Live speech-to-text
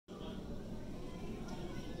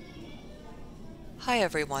Hi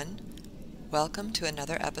everyone, welcome to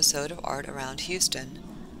another episode of Art Around Houston.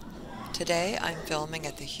 Today I'm filming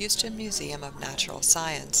at the Houston Museum of Natural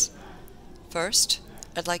Science. First,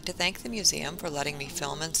 I'd like to thank the museum for letting me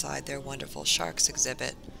film inside their wonderful sharks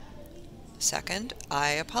exhibit. Second, I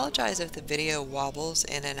apologize if the video wobbles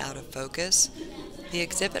in and out of focus. The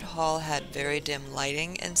exhibit hall had very dim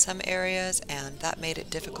lighting in some areas, and that made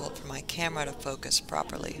it difficult for my camera to focus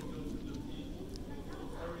properly.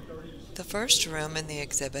 The first room in the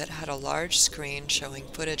exhibit had a large screen showing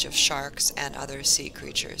footage of sharks and other sea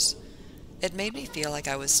creatures. It made me feel like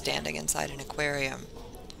I was standing inside an aquarium.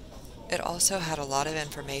 It also had a lot of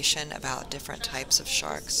information about different types of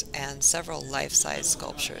sharks and several life-size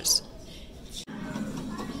sculptures.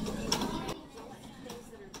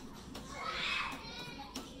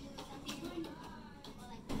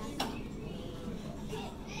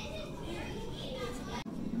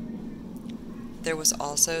 There was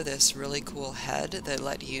also this really cool head that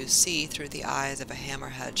let you see through the eyes of a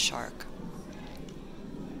hammerhead shark.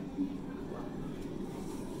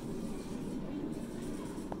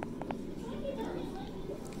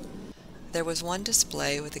 There was one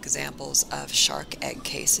display with examples of shark egg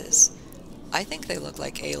cases. I think they look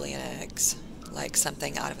like alien eggs, like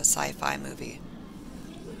something out of a sci-fi movie.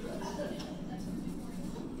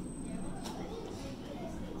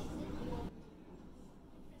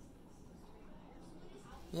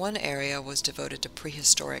 One area was devoted to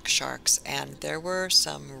prehistoric sharks, and there were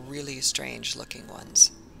some really strange looking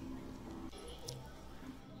ones.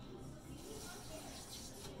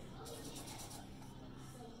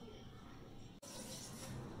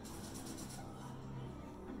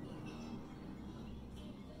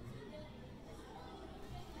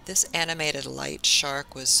 This animated light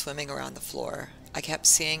shark was swimming around the floor. I kept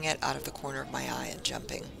seeing it out of the corner of my eye and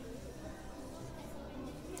jumping.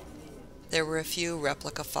 There were a few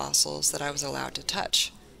replica fossils that I was allowed to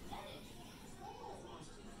touch.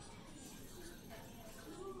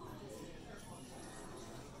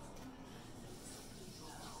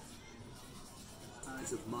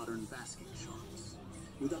 Size of modern basking sharks,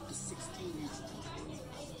 with up to 16 inches.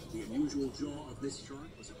 The unusual jaw of this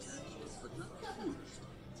shark was attached, but not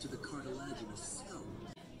fused, to the cartilaginous skull.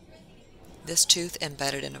 This tooth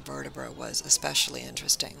embedded in a vertebra was especially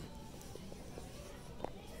interesting.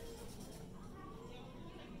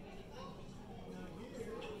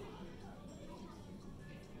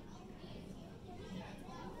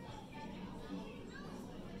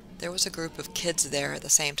 There was a group of kids there at the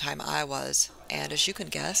same time I was, and as you can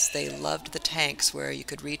guess, they loved the tanks where you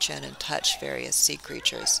could reach in and touch various sea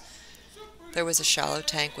creatures. There was a shallow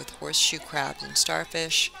tank with horseshoe crabs and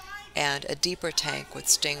starfish, and a deeper tank with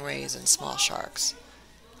stingrays and small sharks.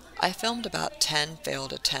 I filmed about 10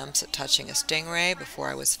 failed attempts at touching a stingray before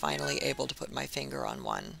I was finally able to put my finger on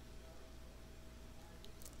one.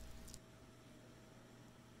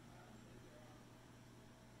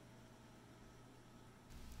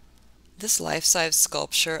 This life-size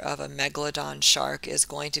sculpture of a Megalodon shark is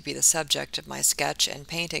going to be the subject of my sketch and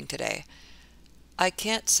painting today. I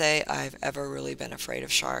can't say I've ever really been afraid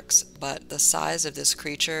of sharks, but the size of this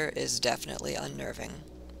creature is definitely unnerving.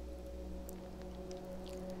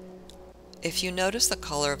 If you notice the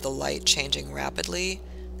color of the light changing rapidly,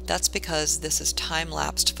 that's because this is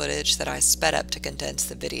time-lapsed footage that I sped up to condense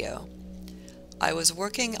the video. I was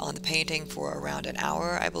working on the painting for around an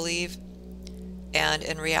hour, I believe, and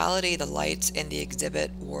in reality the lights in the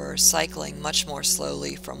exhibit were cycling much more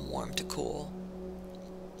slowly from warm to cool.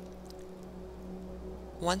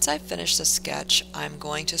 Once I've finished the sketch, I'm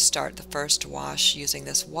going to start the first wash using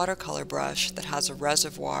this watercolor brush that has a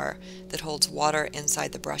reservoir that holds water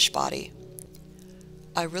inside the brush body.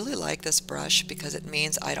 I really like this brush because it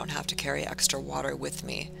means I don't have to carry extra water with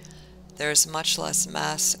me. There's much less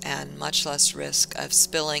mess and much less risk of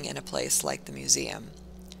spilling in a place like the museum.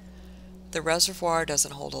 The reservoir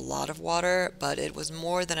doesn't hold a lot of water, but it was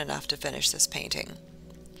more than enough to finish this painting.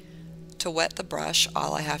 To wet the brush,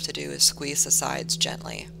 all I have to do is squeeze the sides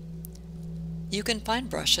gently. You can find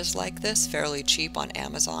brushes like this fairly cheap on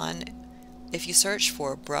Amazon. If you search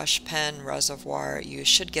for brush pen reservoir, you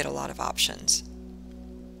should get a lot of options.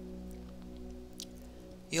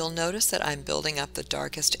 You'll notice that I'm building up the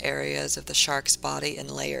darkest areas of the shark's body in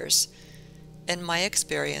layers. In my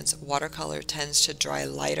experience, watercolor tends to dry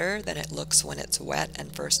lighter than it looks when it's wet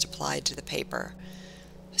and first applied to the paper.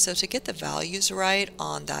 So to get the values right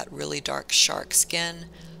on that really dark shark skin,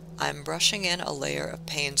 I'm brushing in a layer of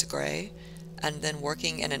Payne's gray and then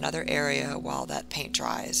working in another area while that paint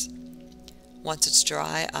dries. Once it's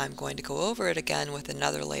dry, I'm going to go over it again with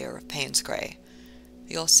another layer of Payne's gray.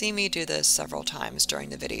 You'll see me do this several times during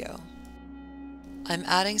the video. I'm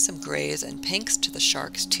adding some grays and pinks to the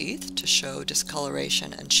shark's teeth to show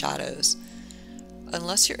discoloration and shadows.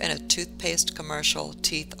 Unless you're in a toothpaste commercial,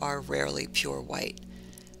 teeth are rarely pure white.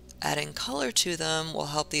 Adding color to them will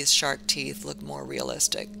help these shark teeth look more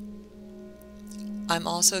realistic. I'm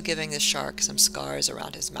also giving the shark some scars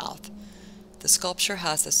around his mouth. The sculpture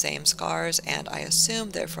has the same scars, and I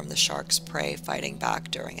assume they're from the shark's prey fighting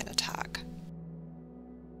back during an attack.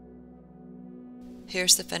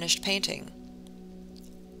 Here's the finished painting.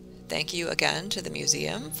 Thank you again to the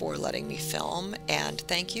museum for letting me film, and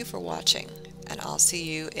thank you for watching, and I'll see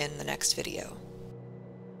you in the next video.